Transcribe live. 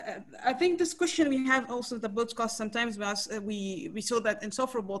I think this question we have also the podcast sometimes we saw that in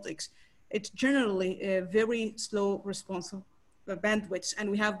soft robotics, it's generally a very slow response bandwidth, and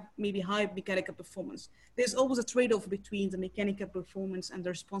we have maybe high mechanical performance. There's always a trade-off between the mechanical performance and the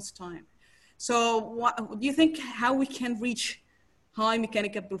response time. So do you think how we can reach high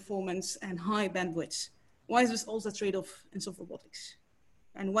mechanical performance and high bandwidth? Why is this also a trade-off in soft robotics?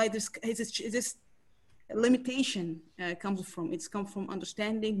 And why is this limitation comes from? It's come from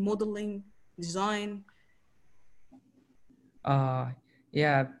understanding, modeling, design.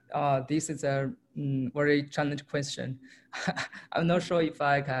 This is a very challenging question. I'm not sure if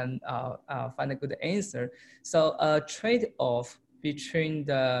I can find a good answer. So a trade-off between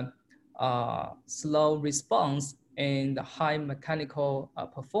the slow response and the high mechanical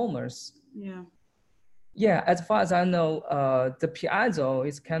performance. Yeah, as far as I know, the piezo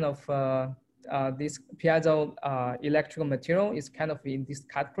is kind of this piezo electrical material is kind of in this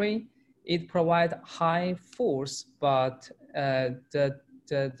category. It provides high force, but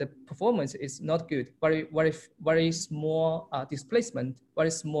the performance is not good. Very small displacement,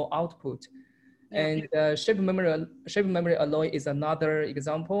 very small output. And shape memory alloy is another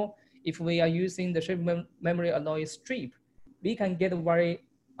example. If we are using the shape memory alloy strip, we can get a very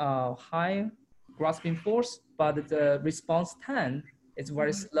high grasping force, but the response time is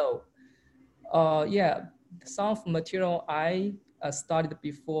very slow. Some material I studied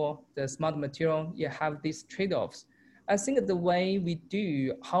before, the smart material, have these trade-offs. I think the way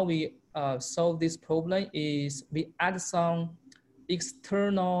how we solve this problem is we add some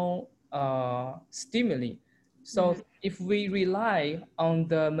external stimuli. So if we rely on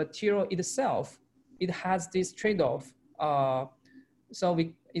the material itself, it has this trade-off.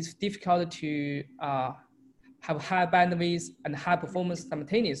 It's difficult to have high bandwidth and high performance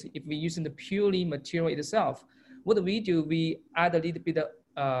simultaneously if we're using the purely material itself. What we do, we add a little bit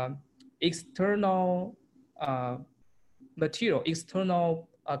of external material, external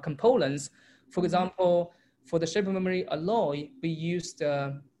components. For example, for the shape memory alloy, we use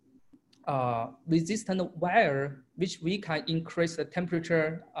the resistant wire, which we can increase the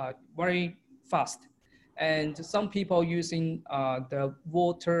temperature very fast. And some people using the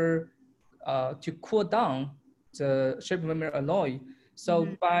water to cool down the shape memory alloy. So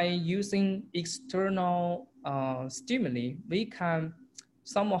by using external stimuli, we can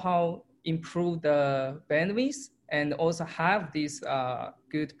somehow improve the bandwidth and also have this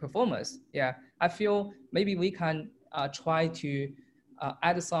good performance. Yeah, I feel maybe we can try to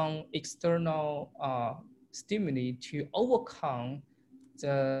add some external stimuli to overcome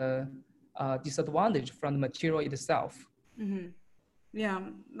the disadvantage from the material itself. Yeah,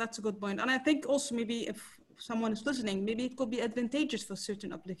 that's a good point. And I think also maybe if someone is listening, maybe it could be advantageous for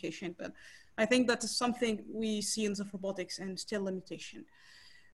certain application, but I think that is something we see in the robotics and still limitation.